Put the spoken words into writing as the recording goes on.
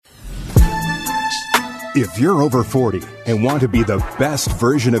If you're over 40 and want to be the best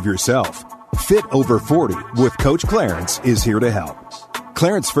version of yourself, Fit Over 40 with Coach Clarence is here to help.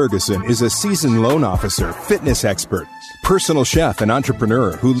 Clarence Ferguson is a seasoned loan officer, fitness expert, personal chef, and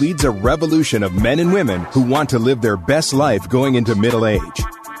entrepreneur who leads a revolution of men and women who want to live their best life going into middle age.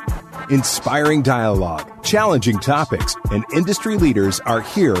 Inspiring dialogue, challenging topics, and industry leaders are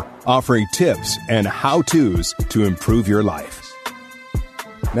here offering tips and how-tos to improve your life.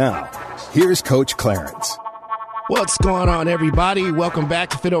 Now, here's Coach Clarence. What's going on, everybody? Welcome back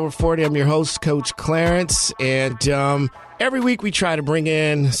to Fit Over 40. I'm your host, Coach Clarence, and every week we try to bring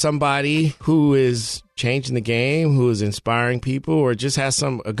in somebody who is changing the game, who is inspiring people, or just has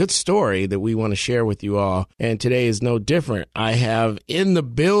a good story that we want to share with you all. And today is no different. I have in the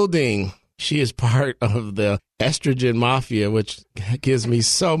building, she is part of the estrogen mafia, which gives me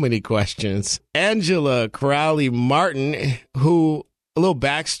so many questions, Angela Crowley Martin, who... A little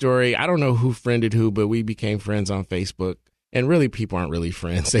backstory. I don't know who friended who, but we became friends on Facebook. And really, people aren't really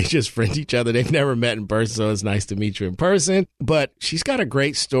friends. They just friend each other. They've never met in person, so it's nice to meet you in person. But she's got a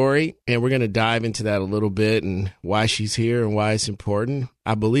great story, and we're going to dive into that a little bit and why she's here and why it's important.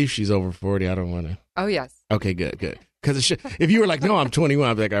 I believe she's over 40. I don't want to. Oh, yes. Okay, good. Because if you were like, no, I'm 21,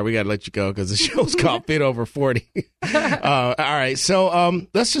 I'm like, all right, we got to let you go because the show's called Fit Over 40. All right, so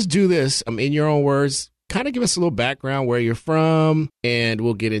let's just do this in your own words. Kind of give us a little background where you're from, and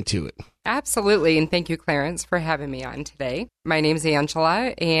we'll get into it. Absolutely. And thank you, Clarence, for having me on today. My name's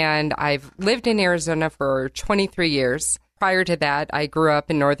Angela, and I've lived in Arizona for 23 years. Prior to that, I grew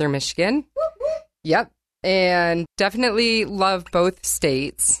up in northern Michigan. Yep. And definitely love both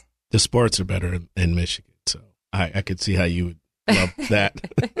states. The sports are better in Michigan, so I could see how you would love that.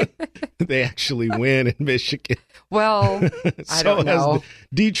 They actually win in Michigan. Well, I don't know.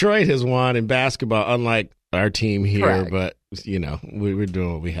 Detroit has won in basketball, unlike our team here. Correct. But, you know, we're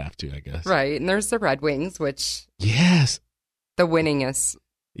doing what we have to, I guess. Right. And there's the Red Wings, which... Yes. The winningest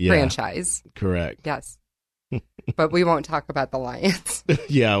franchise. Correct. Yes. But we won't talk about the Lions.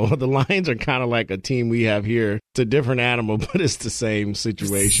 Yeah, well, the Lions are kind of like a team we have here. It's a different animal, but it's the same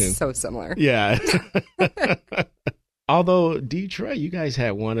situation. So similar. Yeah. Although Detroit, you guys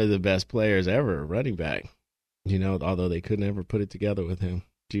had one of the best players ever, running back. You know, although they could never put it together with him.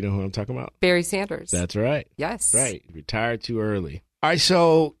 Do you know who I'm talking about? Barry Sanders. That's right. Yes. Right. Retired too early. All right.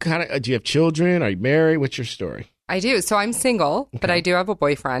 So kind of, do you have children? Are you married? What's your story? I do. So I'm single, but I do have a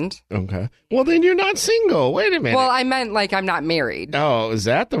boyfriend. Okay. Well, then you're not single. Wait a minute. Well, I meant like I'm not married. Oh, is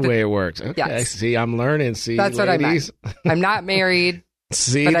that the way it works? Okay. Yes. See, I'm learning. See, that's ladies. What I meant. I'm not married.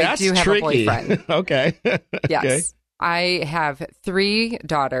 See, but that's I do have tricky. a boyfriend. Okay. Yes. Okay. I have 3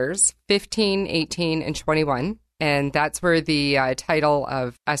 daughters, 15, 18, and 21. And that's where the title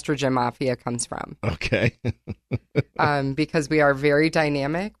of Estrogen Mafia comes from. Okay. Because we are very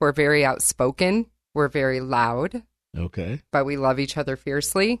dynamic. We're very outspoken. We're very loud. Okay. But we love each other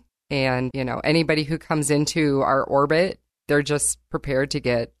fiercely. And, you know, anybody who comes into our orbit, they're just prepared to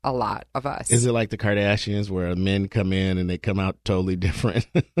get a lot of us. Is it like the Kardashians where men come in and they come out totally different?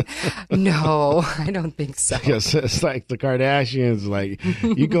 No, I don't think so. It's like the Kardashians, like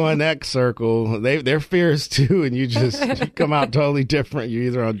you go in that circle, they're fierce too, and you come out totally different. You're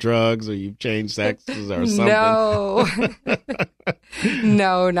either on drugs or you've changed sexes or something. No.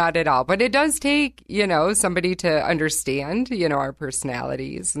 No, not at all. But it does take, you know, somebody to understand, you know, our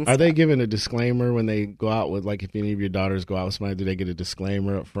personalities. And Are they given a disclaimer when they go out with, like, if any of your daughters go out with somebody, do they get a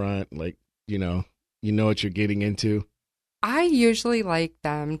disclaimer up front? Like, you know what you're getting into? I usually like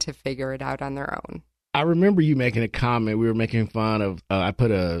them to figure it out on their own. I remember you making a comment. We were making fun of, I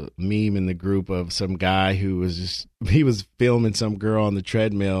put a meme in the group of some guy who was he was filming some girl on the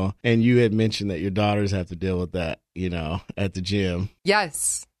treadmill, and you had mentioned that your daughters have to deal with that, you know, at the gym.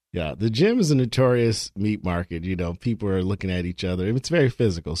 Yes. Yeah, the gym is a notorious meat market. You know, people are looking at each other. It's very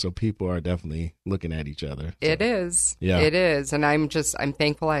physical, so people are definitely looking at each other. So. It is. Yeah. It is. And I'm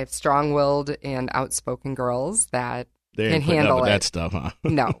thankful I have strong-willed and outspoken girls that can handle that stuff, huh?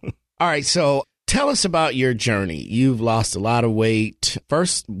 No. All right, so tell us about your journey. You've lost a lot of weight.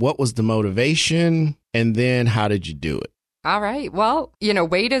 First, what was the motivation? And then how did you do it? All right. Well, you know,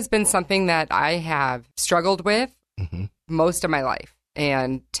 weight has been something that I have struggled with most of my life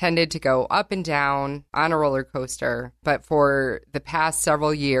and tended to go up and down on a roller coaster. But for the past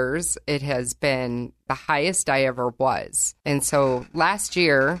several years, it has been the highest I ever was. And so last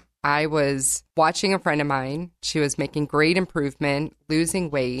year, I was watching a friend of mine. She was making great improvement, losing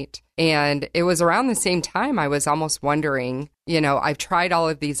weight. And it was around the same time I was almost wondering, you know, I've tried all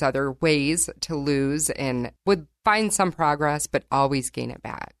of these other ways to lose and would find some progress, but always gain it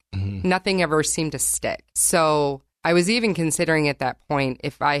back. Nothing ever seemed to stick. So I was even considering at that point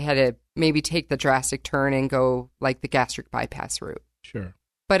if I had maybe take the drastic turn and go like the gastric bypass route. Sure.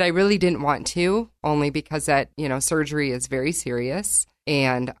 But I really didn't want to, only because that, surgery is very serious.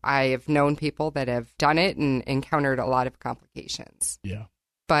 And I have known people that have done it and encountered a lot of complications. Yeah.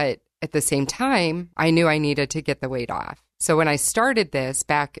 But at the same time, I knew I needed to get the weight off. So when I started this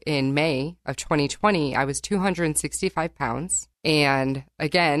back in May of 2020, I was 265 pounds. And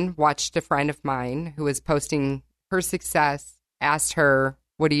again, watched a friend of mine who was posting her success, asked her,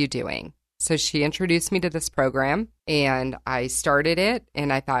 "What are you doing?" So she introduced me to this program and I started it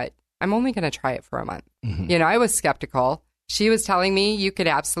and I thought, I'm only going to try it for a month. Mm-hmm. I was skeptical. She was telling me you could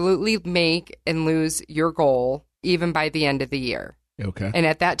absolutely make and lose your goal even by the end of the year. Okay. And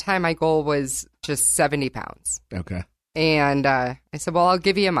at that time, my goal was just 70 pounds. Okay. And I said, well, I'll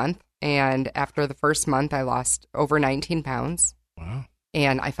give you a month. And after the first month, I lost over 19 pounds. Wow.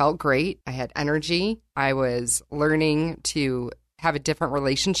 And I felt great. I had energy. I was learning to have a different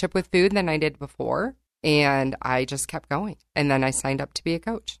relationship with food than I did before. And I just kept going. And then I signed up to be a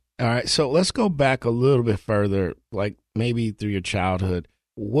coach. All right. So let's go back a little bit further, like maybe through your childhood.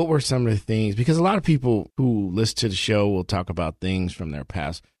 What were some of the things? Because a lot of people who listen to the show will talk about things from their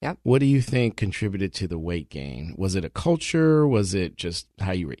past. Yep. What do you think contributed to the weight gain? Was it a culture? Was it just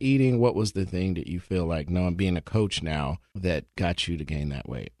how you were eating? What was the thing that you feel like, no, I'm being a coach now, that got you to gain that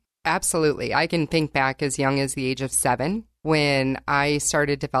weight? Absolutely. I can think back as young as the age of 7 when I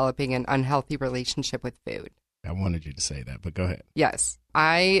started developing an unhealthy relationship with food. I wanted you to say that, but go ahead. Yes.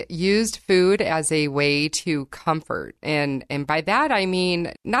 I used food as a way to comfort. And by that, I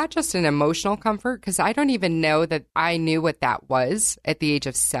mean, not just an emotional comfort, because I don't even know that I knew what that was at the age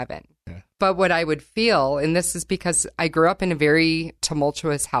of 7. Okay. But what I would feel, and this is because I grew up in a very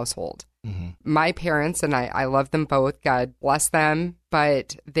tumultuous household. Mm-hmm. My parents, and I love them both, God bless them,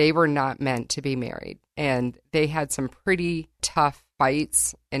 but they were not meant to be married. And they had some pretty tough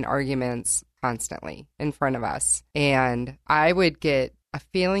fights and arguments constantly in front of us. And I would get a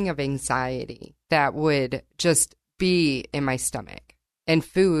feeling of anxiety that would just be in my stomach. And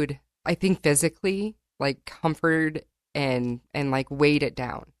food, I think physically, like comforted and like weighed it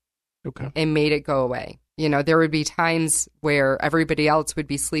down. Okay. And made it go away. There would be times where everybody else would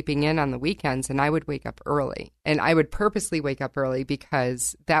be sleeping in on the weekends and I would wake up early. And I would purposely wake up early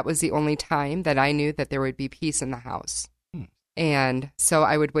because that was the only time that I knew that there would be peace in the house. And so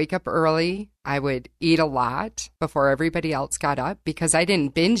I would wake up early. I would eat a lot before everybody else got up because I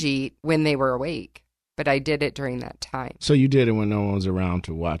didn't binge eat when they were awake, but I did it during that time. So you did it when no one was around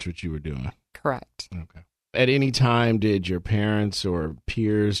to watch what you were doing? Correct. Okay. At any time, did your parents or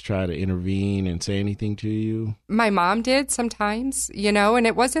peers try to intervene and say anything to you? My mom did sometimes, and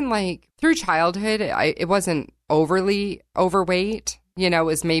it wasn't like through childhood, it wasn't overly overweight. It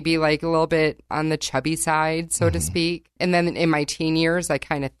was maybe like a little bit on the chubby side, so to speak. And then in my teen years, I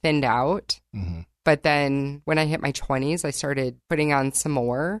kind of thinned out. Mm-hmm. But then when I hit my 20s, I started putting on some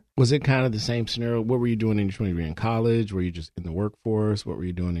more. Was it kind of the same scenario? What were you doing in your 20s? Were you in college? Were you just in the workforce? What were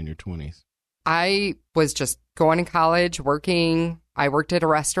you doing in your 20s? I was just going to college, working. I worked at a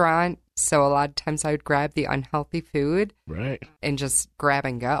restaurant. So a lot of times I would grab the unhealthy food. Right. And just grab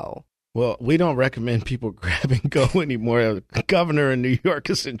and go. Well, we don't recommend people grab and go anymore. The governor in New York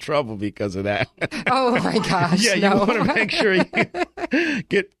is in trouble because of that. Oh, my gosh. Yeah, no. You want to make sure you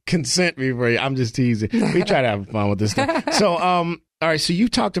get consent before you. I'm just teasing. We try to have fun with this stuff. So, all right. So you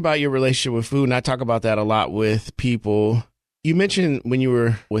talked about your relationship with food, and I talk about that a lot with people. You mentioned when you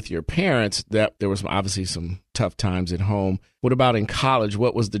were with your parents that there was obviously some tough times at home. What about in college?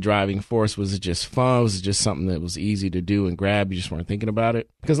 What was the driving force? Was it just fun? Was it just something that was easy to do and grab? You just weren't thinking about it?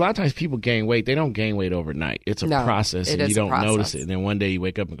 Because a lot of times people gain weight. They don't gain weight overnight. It's a process and you don't notice it. And then one day you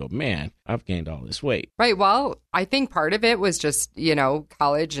wake up and go, man, I've gained all this weight. Right. Well, I think part of it was just,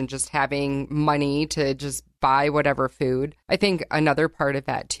 college and just having money to just buy whatever food. I think another part of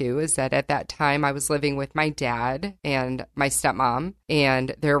that too is that at that time I was living with my dad and my stepmom,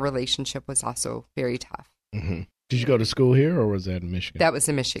 and their relationship was also very tough. Mm-hmm. Did you go to school here or was that in Michigan? That was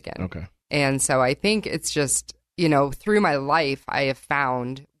in Michigan. Okay. And so I think it's just, through my life, I have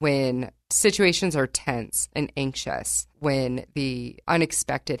found when situations are tense and anxious, when the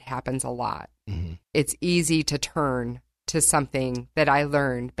unexpected happens a lot, it's easy to turn to something that I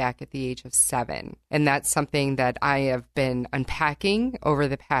learned back at the age of 7. And that's something that I have been unpacking over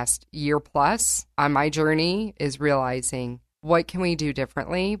the past year plus on my journey, is realizing what can we do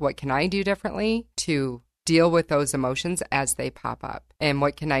differently? What can I do differently to deal with those emotions as they pop up? And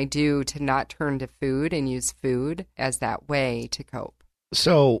what can I do to not turn to food and use food as that way to cope?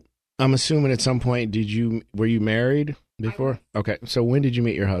 So I'm assuming at some point, were you married before? Okay. So when did you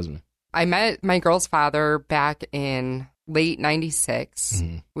meet your husband? I met my girl's father back in late 96.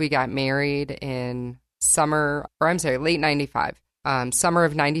 We got married in late 95, summer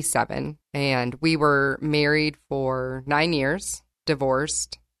of 97. And we were married for 9 years,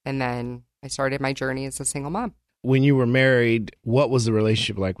 divorced, and then I started my journey as a single mom. When you were married, what was the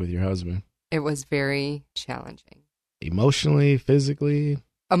relationship like with your husband? It was very challenging. Emotionally, physically?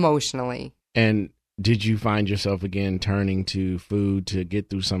 Emotionally. And did you find yourself again turning to food to get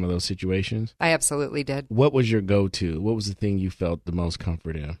through some of those situations? I absolutely did. What was your go-to? What was the thing you felt the most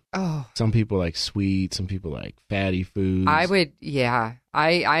comfort in? Oh. Some people like sweet, some people like fatty foods.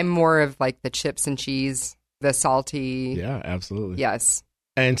 I'm more of like the chips and cheese, the salty. Yeah, absolutely. Yes.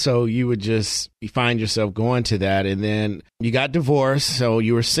 And so you find yourself going to that, and then you got divorced, so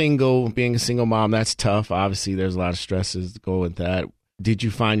you were single. Being a single mom, that's tough. Obviously, there's a lot of stresses that go with that. Did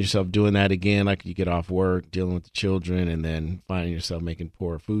you find yourself doing that again, like you get off work, dealing with the children, and then finding yourself making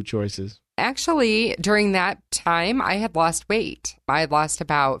poor food choices? Actually, during that time, I had lost weight. I had lost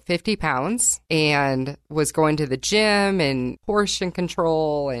about 50 pounds and was going to the gym and portion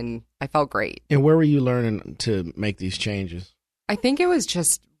control, and I felt great. And where were you learning to make these changes? I think it was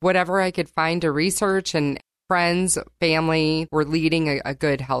just whatever I could find to research, and friends, family were leading a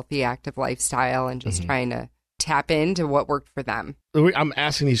good, healthy, active lifestyle and just trying to tap into what worked for them. I'm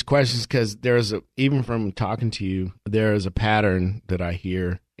asking these questions because even from talking to you, there is a pattern that I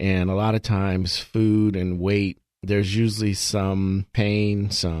hear. And a lot of times food and weight, there's usually some pain,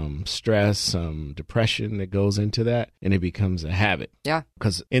 some stress, some depression that goes into that, and it becomes a habit. Yeah.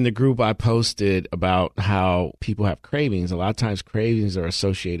 Because in the group I posted about how people have cravings. A lot of times cravings are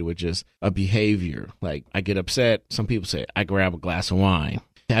associated with just a behavior. Like I get upset. Some people say, I grab a glass of wine.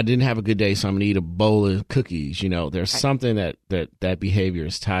 I didn't have a good day, so I'm going to eat a bowl of cookies. There's something that behavior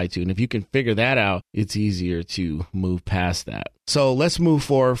is tied to. And if you can figure that out, it's easier to move past that. So let's move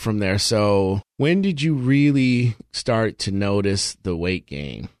forward from there. So when did you really start to notice the weight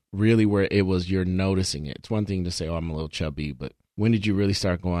gain? Really where it was you're noticing it? It's one thing to say, oh, I'm a little chubby, but when did you really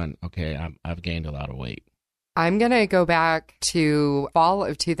start going, okay, I've gained a lot of weight? I'm going to go back to fall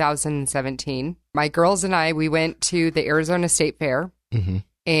of 2017. My girls and I, we went to the Arizona State Fair. Mm-hmm.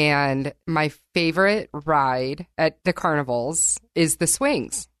 And my favorite ride at the carnivals is the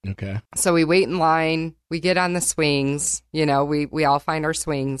swings. Okay. So we wait in line. We get on the swings. We all find our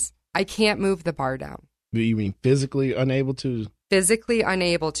swings. I can't move the bar down. You mean physically unable to? Physically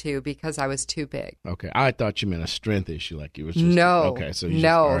unable to because I was too big. Okay. I thought you meant a strength issue. Like it was just. No. Okay. So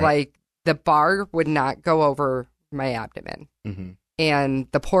like the bar would not go over my abdomen. Mm-hmm. And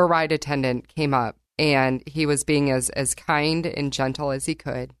the poor ride attendant came up. And he was being as kind and gentle as he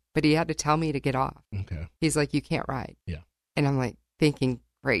could, but he had to tell me to get off. Okay. He's like, you can't ride. Yeah. And I'm like thinking,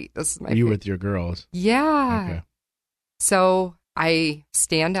 great, this is my You with your girls. Yeah. Okay. So I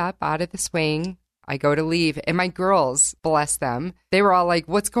stand up out of the swing. I go to leave. And my girls, bless them, they were all like,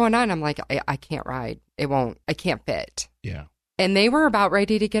 what's going on? I'm like, I can't ride. I can't fit. Yeah. And they were about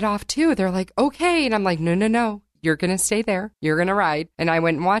ready to get off too. They're like, okay. And I'm like, no. You're going to stay there. You're going to ride. And I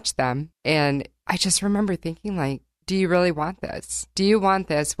went and watched them. And I just remember thinking like, do you really want this? Do you want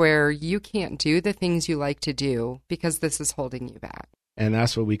this where you can't do the things you like to do because this is holding you back? And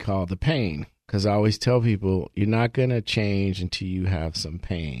that's what we call the pain. Because I always tell people, you're not going to change until you have some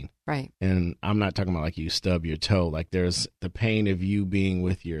pain. Right. And I'm not talking about like you stub your toe. Like there's the pain of you being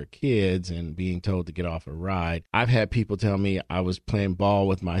with your kids and being told to get off a ride. I've had people tell me I was playing ball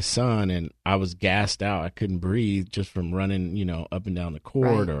with my son and I was gassed out. I couldn't breathe just from running, up and down the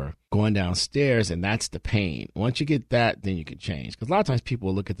court or going downstairs. And that's the pain. Once you get that, then you can change. Because a lot of times people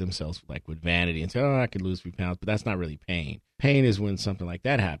will look at themselves like with vanity and say, oh, I could lose 3 pounds. But that's not really pain. Pain is when something like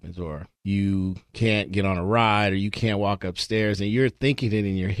that happens, or you can't get on a ride, or you can't walk upstairs, and you're thinking it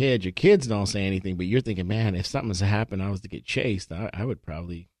in your head. Your kids don't say anything, but you're thinking, man, if something was to happen, I was to get chased, I would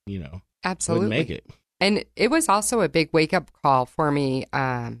probably, absolutely wouldn't make it. And it was also a big wake-up call for me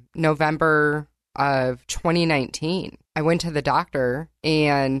November of 2019. I went to the doctor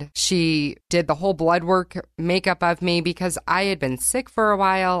and she did the whole blood work makeup of me because I had been sick for a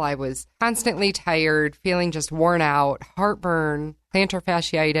while. I was constantly tired, feeling just worn out, heartburn, plantar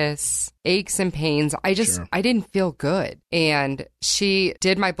fasciitis, aches and pains. I didn't feel good. And she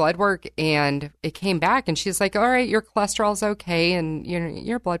did my blood work and it came back and she's like, all right, your cholesterol's okay and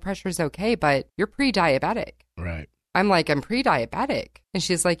your blood pressure's okay, but you're pre-diabetic. Right. I'm like, I'm pre-diabetic. And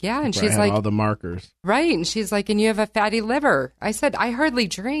she's like, yeah. And she's like, all the markers. Right. And she's like, and you have a fatty liver. I said, I hardly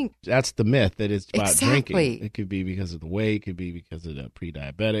drink. That's the myth that it's about Exactly. drinking. It could be because of the weight. It could be because of the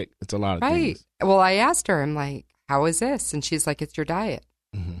pre-diabetic. It's a lot of things. Well, I asked her, I'm like, how is this? And she's like, it's your diet.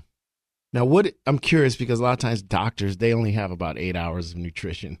 Mm-hmm. Now, I'm curious because a lot of times doctors, they only have about 8 hours of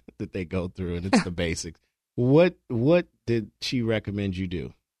nutrition that they go through and it's the basics. What did she recommend you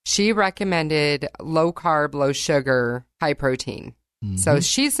do? She recommended low carb, low sugar, high protein. So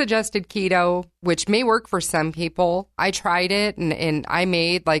she suggested keto, which may work for some people. I tried it and I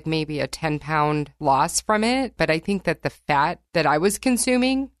made like maybe a 10-pound loss from it. But I think that the fat that I was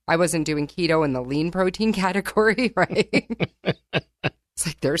consuming, I wasn't doing keto in the lean protein category, right? It's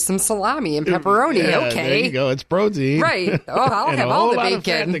like there's some salami and pepperoni. Yeah, okay. There you go. It's protein. Right. Oh, I'll have all the lot bacon. Of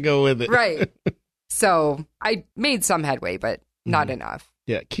fat to go with it. Right. So I made some headway, but not enough.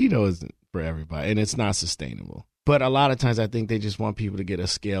 Yeah, keto isn't for everybody, and it's not sustainable. But a lot of times I think they just want people to get a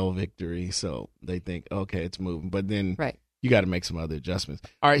scale victory. So they think, okay, it's moving. But then you got to make some other adjustments.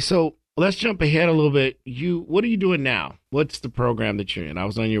 All right, so let's jump ahead a little bit. What are you doing now? What's the program that you're in? I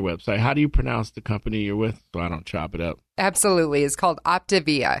was on your website. How do you pronounce the company you're with so I don't chop it up? Absolutely. It's called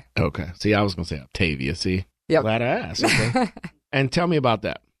Optavia. Okay. See, I was going to say Octavia. See? Yep. Glad I asked. Okay. And tell me about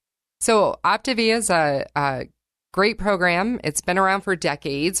that. So Optavia is a great program. It's been around for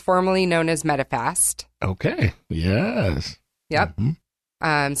decades, formerly known as Medifast. Okay. Yes. Yep.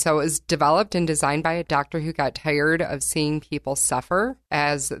 So it was developed and designed by a doctor who got tired of seeing people suffer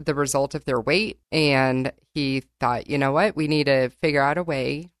as the result of their weight. And he thought, you know what? We need to figure out a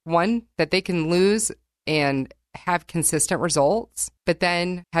way, one, that they can lose and have consistent results, but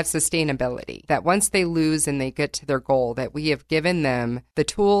then have sustainability. That once they lose and they get to their goal, that we have given them the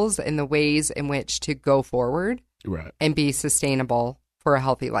tools and the ways in which to go forward and be sustainable for a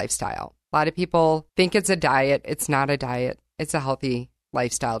healthy lifestyle. A lot of people think it's a diet. It's not a diet. It's a healthy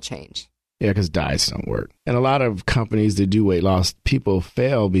lifestyle change. Yeah, because diets don't work. And a lot of companies that do weight loss, people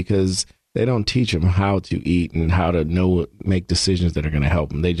fail because they don't teach them how to eat and how to make decisions that are going to help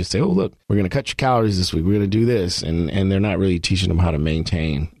them. They just say, oh, look, we're going to cut your calories this week. We're going to do this. And they're not really teaching them how to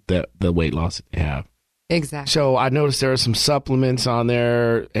maintain the weight loss that they have. Exactly. So I noticed there are some supplements on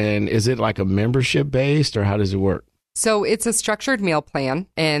there. And is it like a membership based or how does it work? So it's a structured meal plan,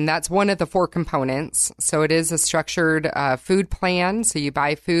 and that's one of the 4 components. So it is a structured food plan. So you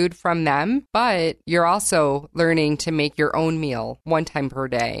buy food from them, but you're also learning to make your own meal 1 time per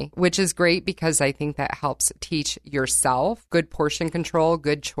day, which is great because I think that helps teach yourself good portion control,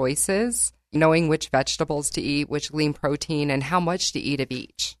 good choices, knowing which vegetables to eat, which lean protein, and how much to eat of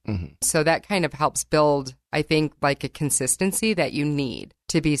each. So that kind of helps build, I think, like a consistency that you need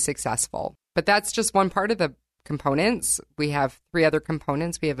to be successful. But that's just one part of the components. We have 3 other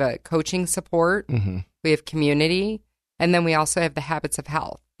components. We have a coaching support, we have community, and then we also have the habits of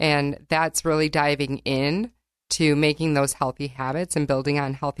health. And that's really diving in to making those healthy habits and building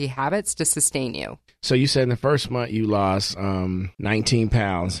on healthy habits to sustain you. So you said in the first month you lost 19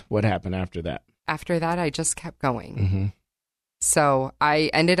 pounds. What happened after that? After that, I just kept going. So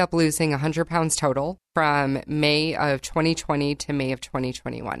I ended up losing 100 pounds total from May of 2020 to May of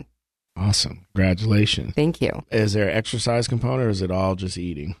 2021. Awesome. Congratulations. Thank you. Is there an exercise component or is it all just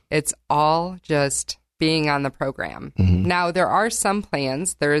eating? It's all just being on the program. Now, there are some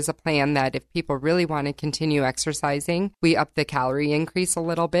plans. There is a plan that if people really want to continue exercising, we up the calorie increase a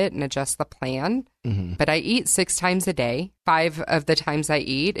little bit and adjust the plan. But I eat 6 times a day. 5 of the times I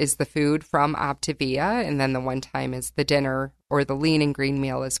eat is the food from Optavia, and then the 1 time is the dinner or the lean and green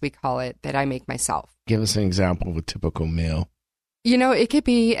meal, as we call it, that I make myself. Give us an example of a typical meal. You know, it could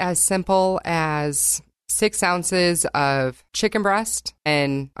be as simple as 6 ounces of chicken breast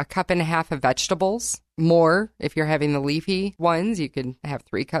and a 1.5 cups of vegetables. More, if you're having the leafy ones, you could have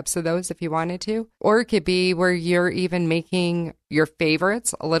 3 cups of those if you wanted to. Or it could be where you're even making your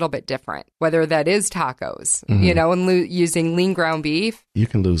favorites a little bit different, whether that is tacos, you know, and using lean ground beef. You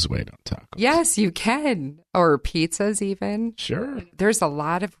can lose weight on tacos. Yes, you can. Or pizzas even. Sure. There's a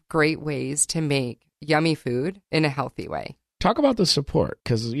lot of great ways to make yummy food in a healthy way. Talk about the support,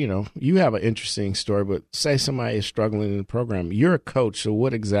 because, you know, you have an interesting story, but say somebody is struggling in the program. You're a coach, so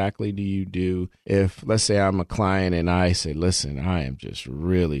what exactly do you do if, let's say I'm a client and I say, listen, I am just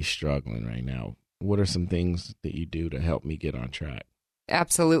really struggling right now. What are some things that you do to help me get on track?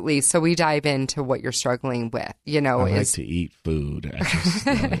 Absolutely. So we dive into what you're struggling with. You know, I like to eat food. I just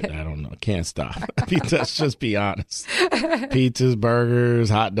love it. I don't know. I can't stop. Let's just be honest. Pizzas, burgers,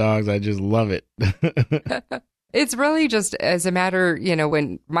 hot dogs. I just love it. It's really just as a matter, you know,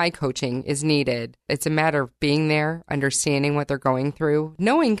 when my coaching is needed, it's a matter of being there, understanding what they're going through,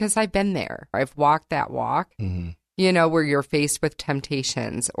 knowing because I've been there. I've walked that walk, you know, where you're faced with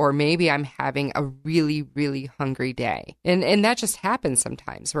temptations, or maybe I'm having a really, really hungry day. And that just happens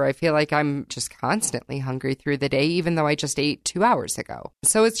sometimes where I feel like I'm just constantly hungry through the day, even though I just ate 2 hours ago.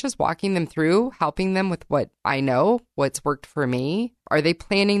 So it's just walking them through, helping them with what I know, what's worked for me. Are they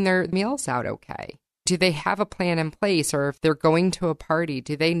planning their meals out okay? do they have a plan in place? Or if they're going to a party,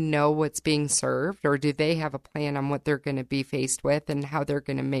 do they know what's being served? Or do they have a plan on what they're going to be faced with and how they're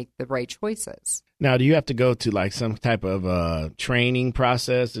going to make the right choices? Now, do you have to go to like some type of training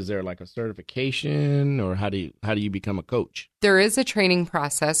process? Is there like a certification, or how do you become a coach? There is a training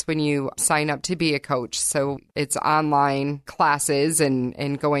process when you sign up to be a coach. So it's online classes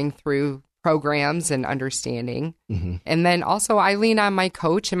and going through programs and understanding. Mm-hmm. And then also I lean on my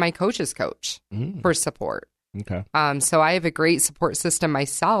coach and my coach's coach for support. Okay. So I have a great support system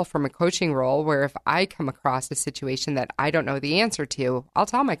myself from a coaching role where if I come across a situation that I don't know the answer to, I'll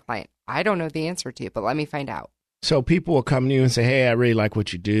tell my client, I don't know the answer to, but let me find out. So people will come to you and say, hey, I really like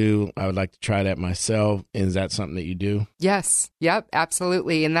what you do. I would like to try that myself. Is that something that you do? Yes. Yep,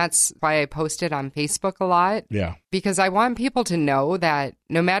 absolutely. And that's why I post it on Facebook a lot. Yeah. Because I want people to know that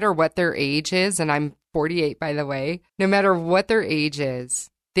no matter what their age is, and I'm 48, by the way, no matter what their age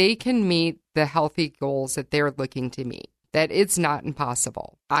is, they can meet the healthy goals that they're looking to meet. That it's not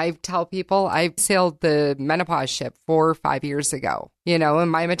impossible. I tell people I sailed the menopause ship 4 or 5 years ago,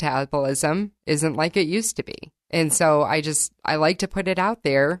 and my metabolism isn't like it used to be. And so I like to put it out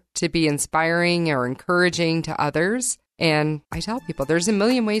there to be inspiring or encouraging to others. And I tell people there's a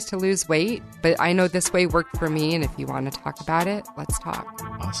million ways to lose weight, but I know this way worked for me. And if you want to talk about it, let's talk.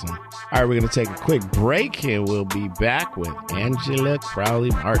 Awesome. All right, we're going to take a quick break and we'll be back with Angela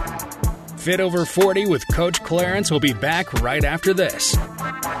Crowley-Martin. Fit Over 40 with Coach Clarence will be back right after this.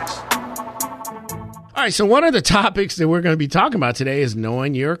 All right, so one of the topics that we're going to be talking about today is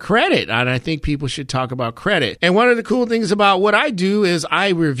knowing your credit, and I think people should talk about credit. And one of the cool things about what I do is I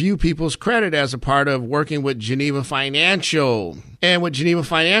review people's credit as a part of working with Geneva Financial. And with Geneva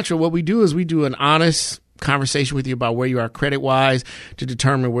Financial, what we do is we do an honest conversation with you about where you are credit-wise to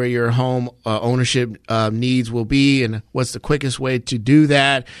determine where your home ownership needs will be and what's the quickest way to do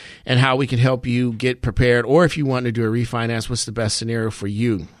that and how we can help you get prepared. Or if you want to do a refinance, what's the best scenario for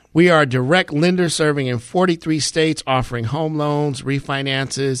you? We are a direct lender serving in 43 states, offering home loans,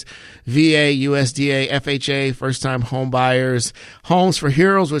 refinances, VA, USDA, FHA, first-time home buyers, Homes for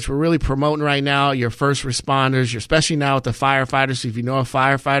Heroes, which we're really promoting right now, your first responders, especially now with the firefighters. So if you know a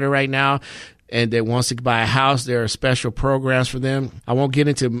firefighter right now, and that wants to buy a house, there are special programs for them. I won't get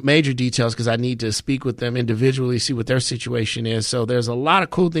into major details because I need to speak with them individually, see what their situation is. So there's a lot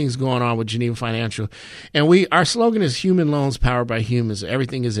of cool things going on with Geneva Financial. And our slogan is human loans powered by humans.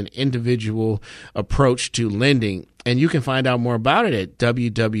 Everything is an individual approach to lending. And you can find out more about it at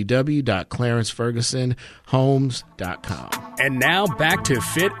www.clarencefergusonhomes.com. And now back to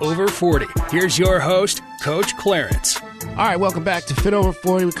Fit Over 40. Here's your host, Coach Clarence. All right, welcome back to Fit Over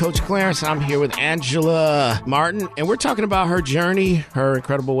 40 with Coach Clarence. I'm here with Angela Martin, and we're talking about her journey, her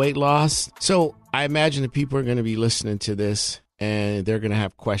incredible weight loss. So I imagine that people are going to be listening to this, and they're going to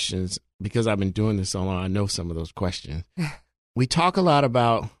have questions. Because I've been doing this so long, I know some of those questions. We talk a lot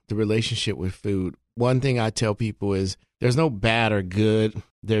about the relationship with food. One thing I tell people is there's no bad or good.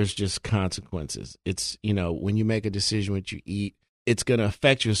 There's just consequences. It's, when you make a decision what you eat, it's going to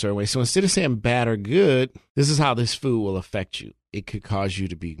affect you a certain way. So instead of saying bad or good, this is how this food will affect you. It could cause you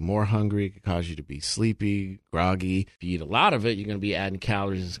to be more hungry. It could cause you to be sleepy, groggy. If you eat a lot of it, you're going to be adding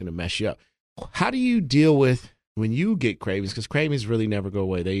calories. It's going to mess you up. How do you deal with when you get cravings? Because cravings really never go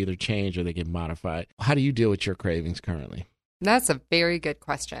away. They either change or they get modified. How do you deal with your cravings currently? That's a very good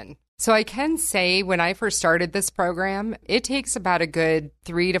question. So I can say when I first started this program, it takes about a good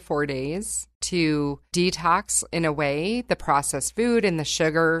 3 to 4 days to detox in a way the processed food and the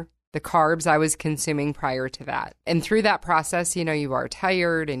sugar, the carbs I was consuming prior to that. And through that process, you are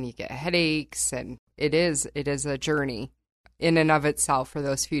tired and you get headaches, and it is a journey in and of itself for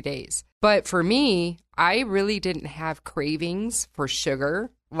those few days. But for me, I really didn't have cravings for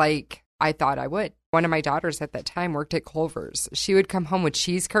sugar like I thought I would. One of my daughters at that time worked at Culver's. She would come home with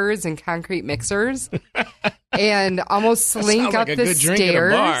cheese curds and concrete mixers and almost slink up the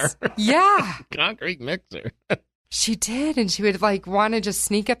stairs. Yeah. Concrete mixer. She did. And she would want to just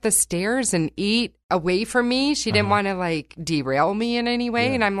sneak up the stairs and eat away from me. She didn't want to derail me in any way.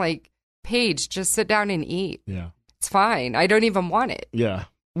 Yeah. And I'm like, Paige, just sit down and eat. Yeah. It's fine. I don't even want it. Yeah.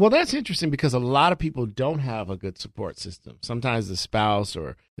 Well, that's interesting because a lot of people don't have a good support system. Sometimes the spouse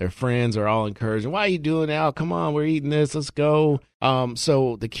or their friends are all encouraging, why are you doing that? Oh, come on, we're eating this. Let's go.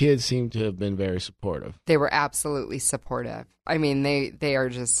 So the kids seem to have been very supportive. They were absolutely supportive. I mean,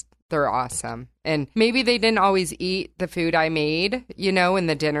 they're awesome. And maybe they didn't always eat the food I made, in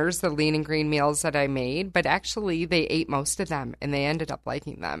the dinners, the lean and green meals that I made, but actually they ate most of them and they ended up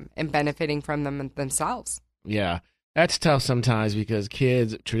liking them and benefiting from them themselves. Yeah. That's tough sometimes because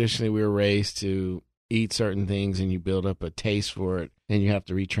kids, traditionally we were raised to eat certain things and you build up a taste for it, and you have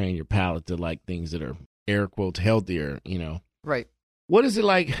to retrain your palate to like things that are air quotes healthier, Right. What is it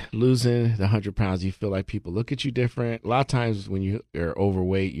like losing the 100 pounds? You feel like people look at you different? A lot of times when you are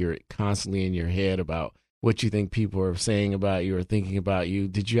overweight, you're constantly in your head about what you think people are saying about you or thinking about you.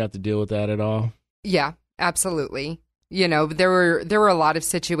 Did you have to deal with that at all? Yeah, absolutely. There were a lot of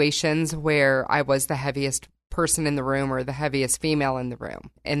situations where I was the heaviest person in the room or the heaviest female in the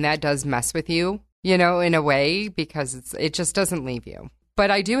room. And that does mess with you, in a way, because it just doesn't leave you. But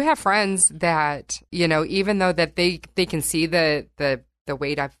I do have friends that, even though that they can see the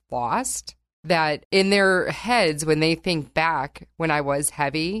weight I've lost, that in their heads, when they think back when I was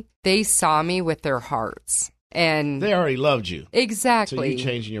heavy, they saw me with their hearts. And they already loved you. Exactly. So you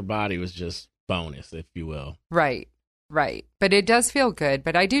changing your body was just bonus, if you will. Right. But it does feel good.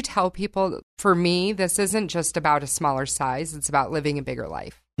 But I do tell people, for me, this isn't just about a smaller size. It's about living a bigger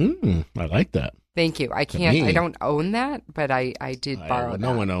life. I like that. Thank you. I don't own that, but I did borrow that.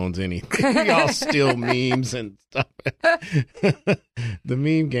 No one owns anything. We all steal memes and stuff. The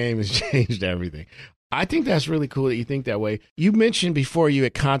meme game has changed everything. I think that's really cool that you think that way. You mentioned before you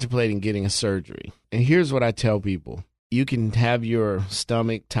had contemplating getting a surgery. And here's what I tell people. You can have your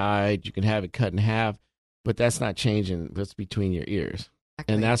stomach tied. You can have it cut in half. But that's not changing what's between your ears.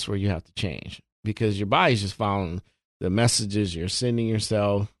 Exactly. And that's where you have to change. Because your body's just following the messages you're sending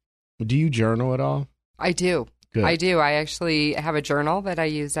yourself. Do you journal at all? I do. Good. I do. I actually have a journal that I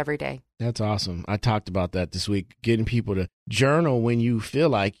use every day. That's awesome. I talked about that this week, getting people to journal when you feel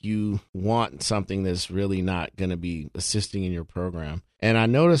like you want something that's really not going to be assisting in your program. And I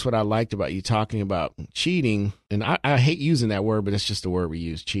noticed what I liked about you talking about cheating, and I hate using that word, but it's just the word we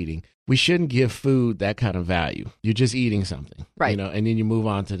use, cheating. We shouldn't give food that kind of value. You're just eating something, right? And then you move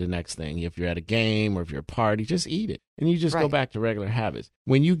on to the next thing. If you're at a game or if you're at a party, just eat it. And you just go back to regular habits.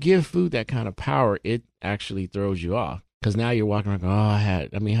 When you give food that kind of power, it actually throws you off. Because now you're walking around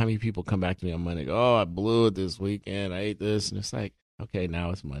going, how many people come back to me on Monday and go, I blew it this weekend. I ate this. And it's like, okay, now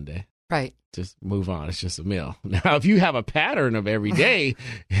it's Monday. Right. Just move on. It's just a meal. Now, if you have a pattern of every day,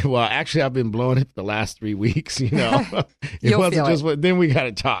 well, actually, I've been blowing it the last 3 weeks, It wasn't just then we got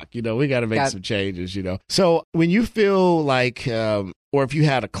to talk, we got to make some changes, So when you feel like, or if you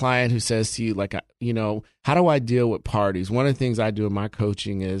had a client who says to you, like, how do I deal with parties? One of the things I do in my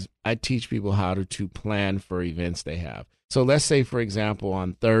coaching is I teach people how to plan for events they have. So let's say, for example,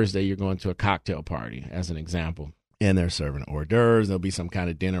 on Thursday, you're going to a cocktail party, as an example. And they're serving hors d'oeuvres. There'll be some kind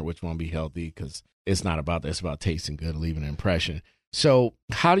of dinner, which won't be healthy because it's not about that. It's about tasting good, leaving an impression. So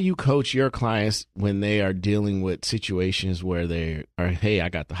how do you coach your clients when they are dealing with situations where they are, hey, I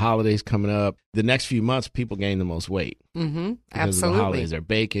got the holidays coming up. The next few months, people gain the most weight. Mm-hmm. Because Absolutely. of the holidays. They're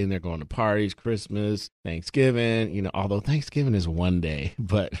baking, they're going to parties, Christmas, Thanksgiving, although Thanksgiving is one day.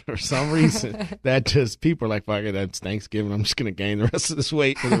 But for some reason, people are like, fuck it, that's Thanksgiving. I'm just going to gain the rest of this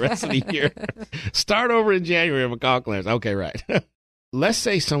weight for the rest of the year. Start over in January. I'm a call Clarence. Okay, right. Let's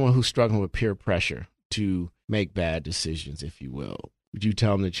say someone who's struggling with peer pressure to make bad decisions, if you will. Would you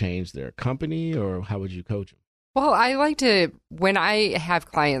tell them to change their company, or how would you coach them? Well, I like to, when I have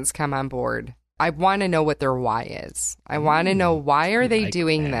clients come on board, I want to know what their why is. I want to know, why are they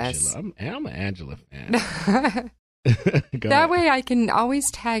doing this? I'm an Angela fan. That way I can always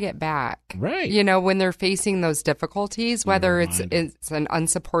tag it back. Right. When they're facing those difficulties, whether it's an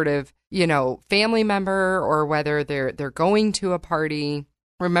unsupportive, family member, or whether they're going to a party.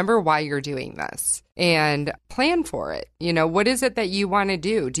 Remember why you're doing this and plan for it. What is it that you want to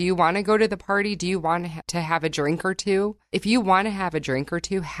do? Do you want to go to the party? Do you want to have a drink or two? If you want to have a drink or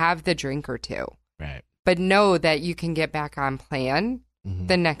two, have the drink or two. Right. But know that you can get back on plan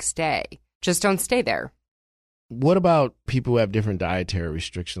the next day. Just don't stay there. What about people who have different dietary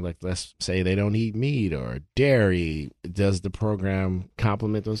restrictions? Like, let's say they don't eat meat or dairy. Does the program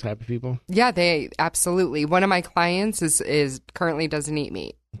complement those type of people? Yeah, they absolutely. One of my clients is currently doesn't eat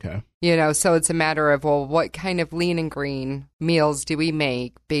meat. Okay. So it's a matter of, well, what kind of lean and green meals do we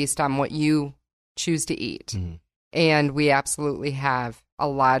make based on what you choose to eat? Mm-hmm. And we absolutely have a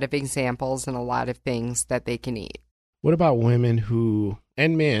lot of examples and a lot of things that they can eat. What about women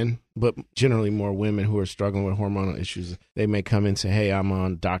and men, but generally more women who are struggling with hormonal issues? They may come in and say, hey,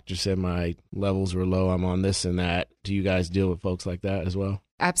 doctor said my levels were low. I'm on this and that. Do you guys deal with folks like that as well?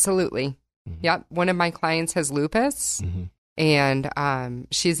 Absolutely. Mm-hmm. Yep. One of my clients has lupus. Mm-hmm. And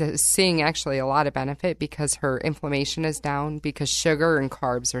she's seeing actually a lot of benefit because her inflammation is down, because sugar and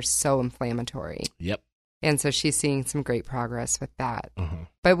carbs are so inflammatory. Yep. And so she's seeing some great progress with that.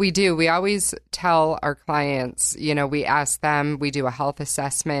 But we always tell our clients, we ask them, we do a health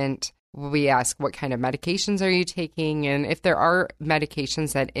assessment. We ask, what kind of medications are you taking? And if there are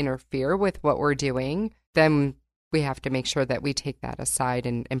medications that interfere with what we're doing, then we have to make sure that we take that aside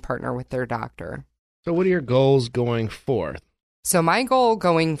and partner with their doctor. So what are your goals going forth? So my goal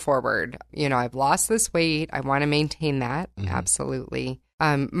going forward, I've lost this weight. I want to maintain that. Absolutely.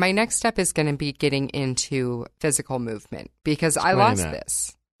 My next step is going to be getting into physical movement because I lost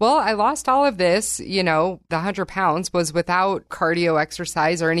this. Well, I lost all of this, the 100 pounds was without cardio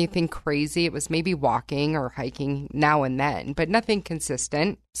exercise or anything crazy. It was maybe walking or hiking now and then, but nothing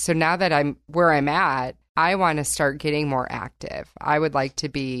consistent. So now that I'm where I'm at, I want to start getting more active. I would like to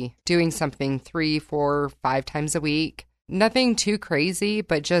be doing something 3, 4, 5 times a week. Nothing too crazy,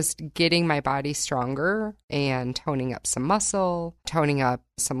 but just getting my body stronger and toning up some muscle, toning up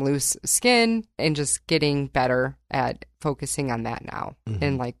some loose skin, and just getting better at focusing on that now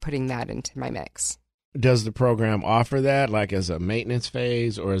and like putting that into my mix. Does the program offer that like as a maintenance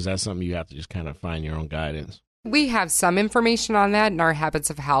phase, or is that something you have to just kind of find your own guidance? We have some information on that in our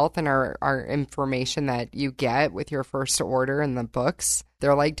Habits of Health and our information that you get with your first order in the books.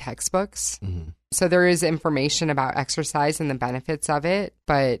 They're like textbooks. So there is information about exercise and the benefits of it.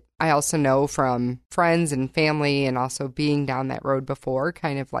 But I also know from friends and family and also being down that road before,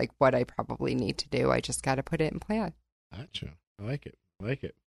 kind of like what I probably need to do. I just got to put it in plan. Gotcha. I like it.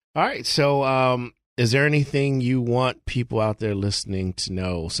 All right. So is there anything you want people out there listening to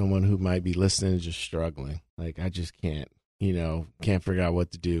know? Someone who might be listening and just struggling. Like, I just can't figure out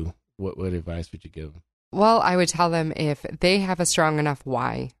what to do. What advice would you give them? Well, I would tell them if they have a strong enough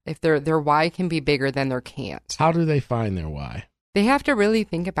why, if their why can be bigger than their can't. How do they find their why? They have to really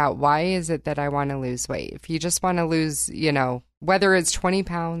think about, why is it that I want to lose weight? If you just want to lose, whether it's 20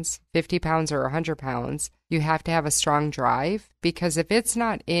 pounds, 50 pounds, or 100 pounds, you have to have a strong drive, because if it's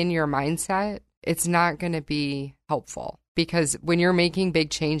not in your mindset, it's not going to be helpful. Because when you're making big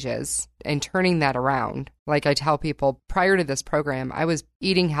changes and turning that around, like I tell people prior to this program, I was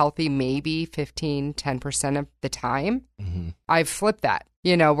eating healthy maybe 15, 10% of the time. I've flipped that,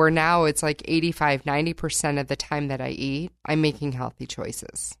 where now it's like 85, 90% of the time that I eat, I'm making healthy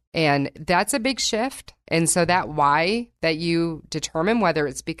choices. And that's a big shift. And so that why that you determine, whether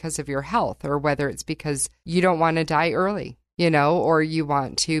it's because of your health or whether it's because you don't want to die early, or you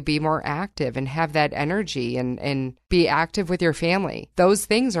want to be more active and have that energy and be active with your family. Those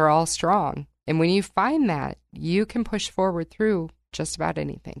things are all strong. And when you find that, you can push forward through just about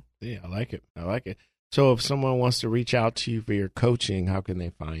anything. Yeah, I like it. So if someone wants to reach out to you for your coaching, how can they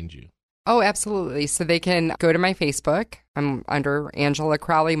find you? Oh, absolutely. So they can go to my Facebook. I'm under Angela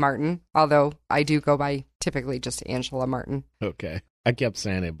Crowley Martin, although I do go by typically just Angela Martin. Okay. I kept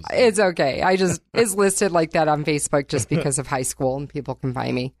saying it. It's okay. It's listed like that on Facebook just because of high school and people can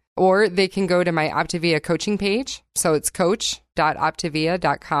find me. Or they can go to my Optavia coaching page. So it's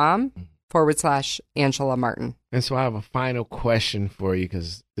coach.optavia.com/Angela Martin. And so I have a final question for you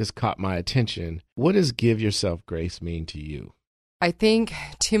because this caught my attention. What does give yourself grace mean to you? I think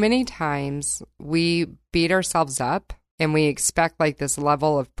too many times we beat ourselves up and we expect like this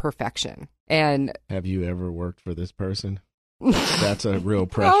level of perfection. And have you ever worked for this person? That's a real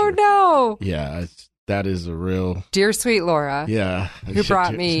pressure. Oh, no. Yeah, that is a real... Dear sweet Laura. Yeah. Who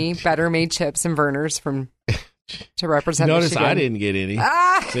brought me Better Made chips and Vernors to represent Notice Michigan. I didn't get any.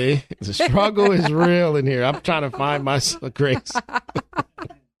 See? The struggle is real in here. I'm trying to find my grace.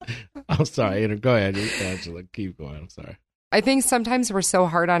 I'm sorry. Go ahead, Angela. Keep going. I'm sorry. I think sometimes we're so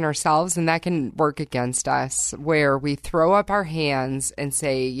hard on ourselves, and that can work against us, where we throw up our hands and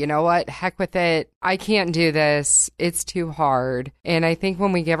say, you know what, heck with it. I can't do this. It's too hard. And I think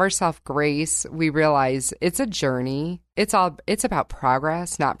when we give ourselves grace, we realize it's a journey. It's about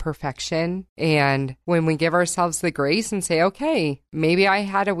progress, not perfection. And when we give ourselves the grace and say, okay, maybe I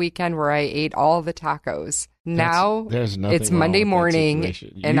had a weekend where I ate all the tacos. Now it's Monday morning,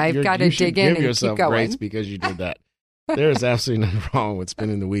 and I've got to dig in and keep going. Give yourself grace because you did that. There's absolutely nothing wrong with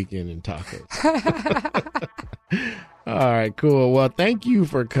spending the weekend in tacos. All right, cool. Well, thank you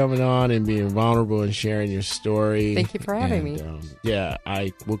for coming on and being vulnerable and sharing your story. Thank you for having me. Yeah,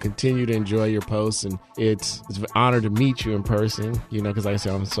 I will continue to enjoy your posts, and it's an honor to meet you in person, because like I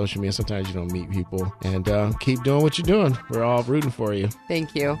say, on social media, sometimes you don't meet people. And keep doing what you're doing. We're all rooting for you.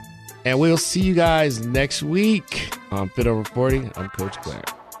 Thank you. And we'll see you guys next week on Fit Over 40. I'm Coach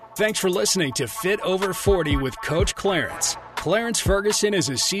Clarence. Thanks for listening to Fit Over 40 with Coach Clarence. Clarence Ferguson is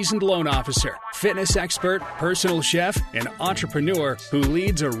a seasoned loan officer, fitness expert, personal chef, and entrepreneur who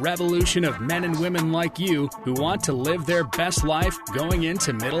leads a revolution of men and women like you who want to live their best life going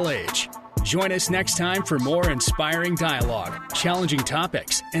into middle age. Join us next time for more inspiring dialogue, challenging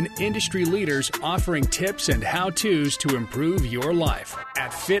topics, and industry leaders offering tips and how-tos to improve your life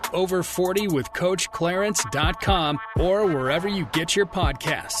at fitover40withcoachclarence.com or wherever you get your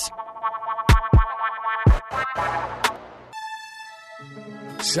podcasts.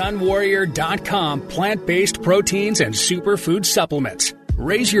 Sunwarrior.com plant-based proteins and superfood supplements.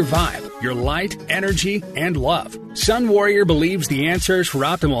 Raise your vibe, your light, energy, and love. Sun Warrior believes the answers for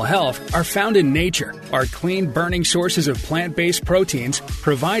optimal health are found in nature. Our clean, burning sources of plant-based proteins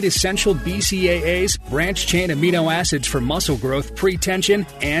provide essential BCAAs, branch-chain amino acids for muscle growth, pre-tension,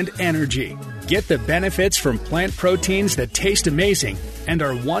 and energy. Get the benefits from plant proteins that taste amazing and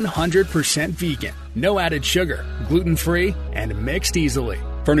are 100% vegan. No added sugar, gluten-free, and mixed easily.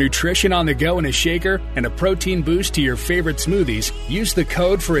 For nutrition on the go in a shaker and a protein boost to your favorite smoothies, use the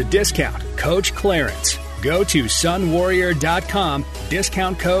code for a discount, Coach Clarence. Go to sunwarrior.com,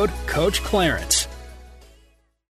 discount code Coach Clarence.